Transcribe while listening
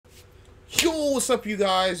Yo, what's up, you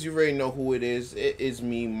guys? You already know who it is. It is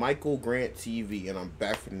me, Micheal Grant TV, and I'm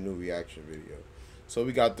back for the new reaction video. So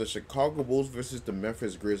we got the Chicago Bulls versus the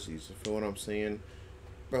Memphis Grizzlies. You feel what I'm saying?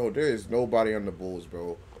 Bro, there is nobody on the Bulls,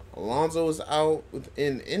 bro. Alonzo is out with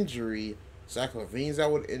an injury. Zach LaVine's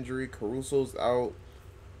out with injury. Caruso's out.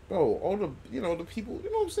 Bro, all the, the people, you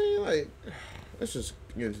know what I'm saying? Like, let's just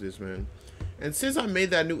get into this, man. And since I made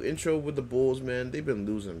that new intro with the Bulls, man, they've been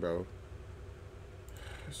losing, bro.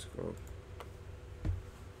 Let's go.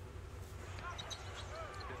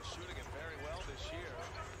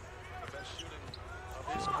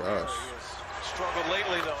 Oh my gosh. Struggled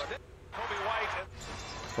lately though.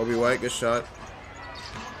 Coby White, good shot.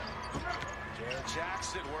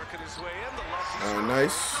 Jackson working his way in the Oh,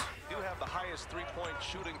 nice. They do have the highest three-point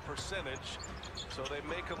shooting percentage, so they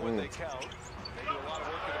make them when they count. They do a lot of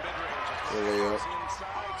work in the mid-range.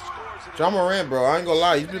 John Morant, bro, I ain't gonna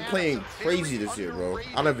lie, he's been playing crazy this year, bro.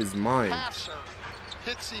 Out of his mind.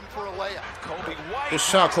 Hits him for a layup. Coby White. Good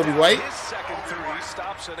shot, Coby White. His second three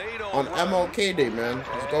stops an 8-0 On MLK Day, man.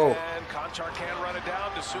 Let's go. And Conchar can't run it down.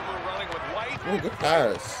 Dosunmu running with White. Oh, good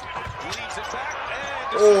pass. Leads it back.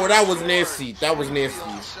 Oh, that was nasty. That was nasty.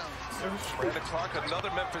 Brandon Clark, another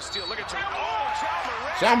Memphis steal. Look at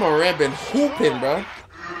Oh, John Morant been hooping, bro.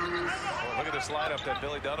 Look at this lineup that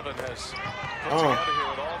Billy Donovan has put together here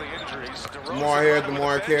with all the injuries. The more I hear, the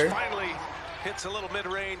more I care. Finally hits a little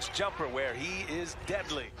mid-range jumper where he is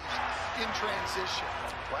deadly. In transition.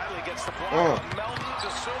 Bradley gets the block. Melton,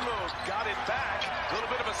 Dosunmu got it back. A little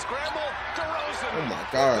bit of a scramble. DeRozan. Oh my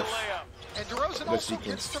gosh. And DeRozan also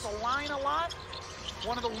gets to the line a lot.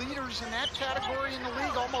 One of the leaders in that category in the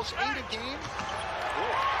league, almost 8 a game.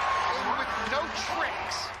 And with no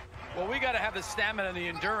tricks. Well, we got to have the stamina and the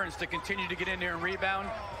endurance to continue to get in there and rebound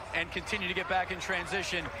and continue to get back in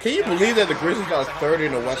transition. Can you believe that the Grizzlies are 30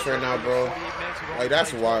 in the West right now, bro? Like,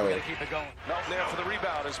 that's wild. Not there for the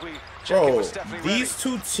rebound as we bro, these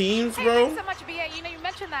two teams, bro. So much, you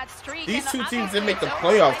mentioned that streak. These two teams didn't make the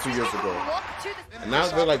playoffs 2 years ago. And now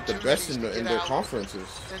they're like the best in their conferences.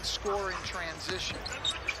 And score in transition.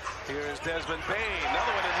 Here's Desmond Bane,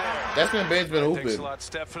 another one in there. Desmond Bane's been hooping. Thanks a lot,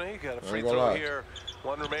 Stephanie. Got a free throw here.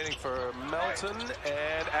 One remaining for Melton,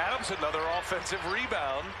 and Adams another offensive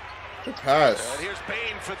rebound. Good pass. And here's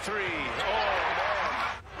Bane for three. Oh,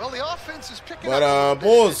 man. Well, the offense is picking up. But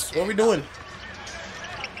Bulls, what are we doing?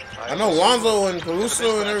 I know Lonzo and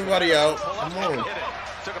Caruso and everybody out. Come on.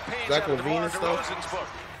 Zach LaVine and stuff.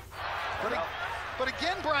 But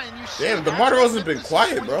again, Brian, you see. Damn, DeMar DeRozan's been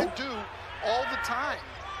quiet, bro. Do all the time.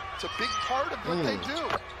 It's a big part of what they do.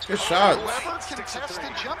 Good shot. Whoever can test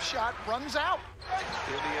the jump shot runs out.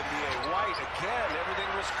 In the NBA, White again. Everything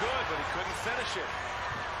was good, but he couldn't finish it.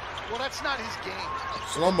 Well, that's not his game.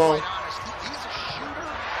 Slow-mo. He's a shooter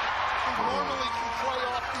who normally can play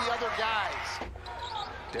off the other guys.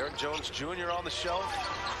 Derrick Jones Jr. on the shelf.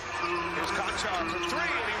 Here's Conchar for three,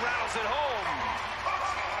 and he rattles it home.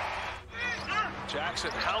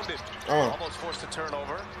 Jackson hounded. Almost forced a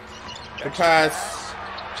turnover. Good pass.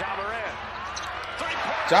 John Morant.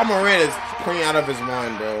 John Morant is playing out of his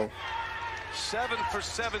mind, bro. 7 for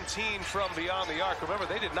 17 from beyond the arc. Remember,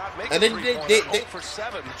 they did not make and a three-pointer. For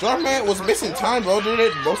 7. John Morant was missing time, bro. They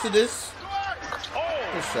did most of this.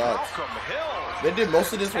 Good shot. They did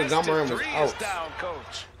most of this when John Morant was out. Down,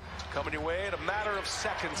 coach. Coming your way in a matter of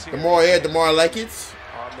seconds here. The more I hear, the more I like it.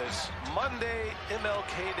 On this Monday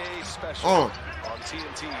MLK Day special on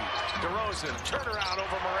TNT. DeRozan, turnaround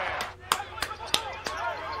over Morant.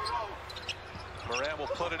 Morant will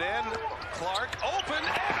put it in. Clark open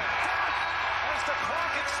as the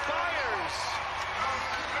clock expires.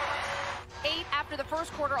 8 after the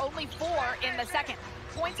first quarter, only 4 in the second.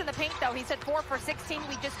 Points in the paint, though. He said 4 for 16.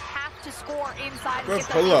 We just have to score inside and get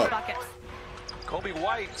those buckets. Coby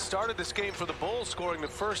White started this game for the Bulls, scoring the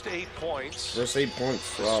first 8 points. First 8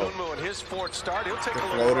 points. Wow. Dosunmu in his fourth start. He'll take a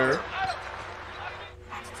floater.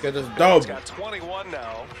 Let's get this dub. He's got 21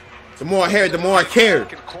 now. The more I hear, the more I care.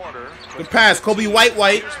 Good pass, Coby White.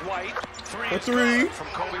 For three. From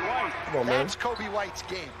Coby White. Come on, man. That's Coby White's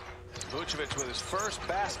game. Vucevic with his first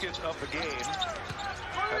basket of the game.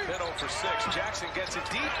 A bit 0 for 6. Jackson gets it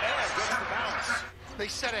deep and gets the bounce. They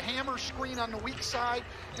set a hammer screen on the weak side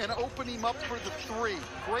and open him up for the three.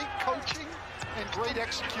 Great coaching and great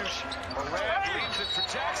execution. Morant leaves it for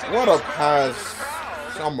Jackson. What a pass.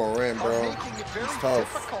 John Morant, bro. Making it very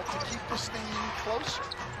difficult to keep this thing closer.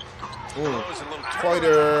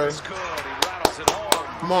 Fighter.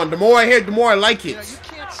 Come on, the more I hear, the more I like it. You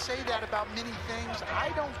can't say that about many things.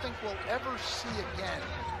 I don't think we'll ever see again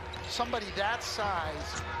somebody that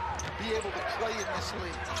size be able to play in this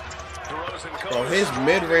league. Bro, his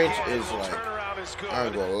mid-range is like is good. I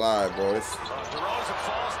ain't gonna lie, bro. DeRozan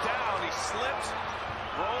falls down. He slipped,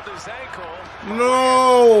 rolled his ankle.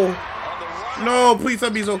 No. No, please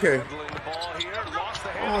tell me he's okay. The ball here, lost the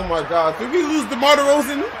Oh my God. Did we lose DeMar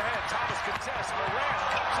DeRozan? Thomas contests. Morant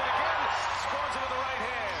comes in again, scores it with the right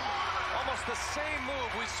hand. Almost the same move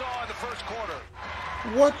we saw in the first quarter.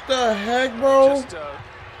 What the heck, bro? Just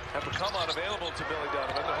have become unavailable to Billy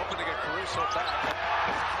Donovan. They're hoping to get Caruso back.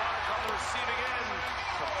 On the receiving end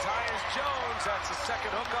from Tyus Jones. That's the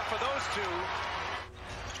second hookup for those two.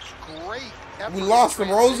 Great. We lost the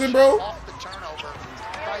Rosen, bro. Off the turnover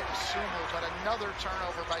by dosunmu, but another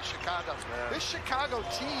turnover by Chicago. This Chicago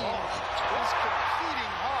team is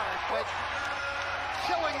competing hard, but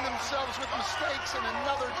killing themselves with mistakes and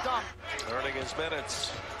another dump. Earning his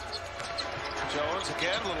minutes. Jones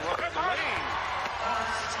again, little run in the lane.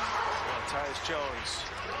 Tyus Jones.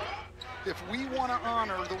 If we want to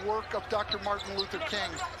honor the work of Dr. Martin Luther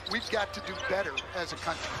King, we've got to do better as a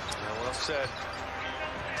country. Yeah, well said.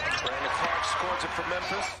 Brandon Clark scores it for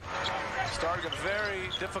Memphis. Starting a very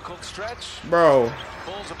difficult stretch. Bro.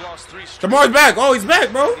 Bulls have lost 3 straight. DeMar's back. Oh, he's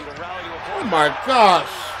back, bro. Oh my gosh.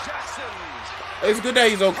 It's good that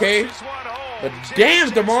he's okay. But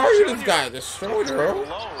damn, DeMar, you just got destroyed, bro.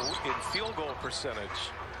 Low in field goal percentage.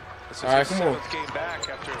 This is Alright, his come on. 7th game back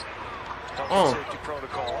after safety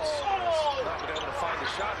protocols. Not been able to find the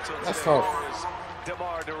shot until That's today. tough. Is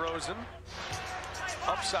DeMar DeRozan.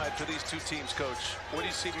 Upside for these two teams, Coach. What do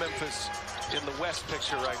you see Memphis in the West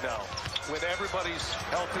picture right now? When everybody's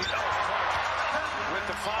healthy. With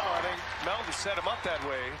the foul, I think Melton set him up that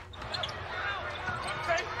way.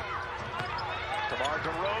 DeMar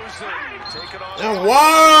DeRozan taking on. And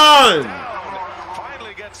one!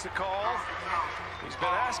 Finally gets the call. He's been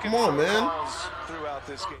asking Come on, for man. calls throughout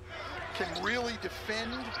this game. Can really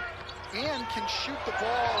defend and can shoot the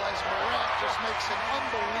ball as Morant just makes an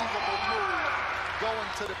unbelievable move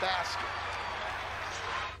going to the basket.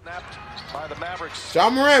 Snapped by the Mavericks. Ja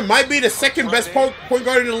Morant might be the second best point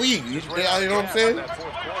guard in the league. You know what I'm saying? That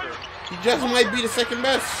fourth quarter. He just might be the second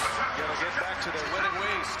best. Gonna get back to their winning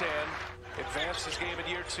ways, Stan. Advanced his game in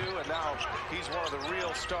year 2, and now he's one of the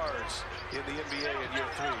real stars in the NBA in year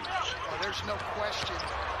 3. Oh, there's no question.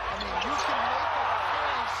 I mean, you can make a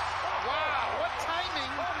case. Wow, what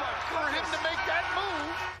timing for him to make that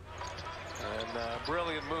move. And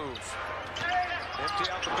brilliant move.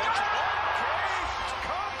 Empty out the bench.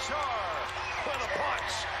 Charge.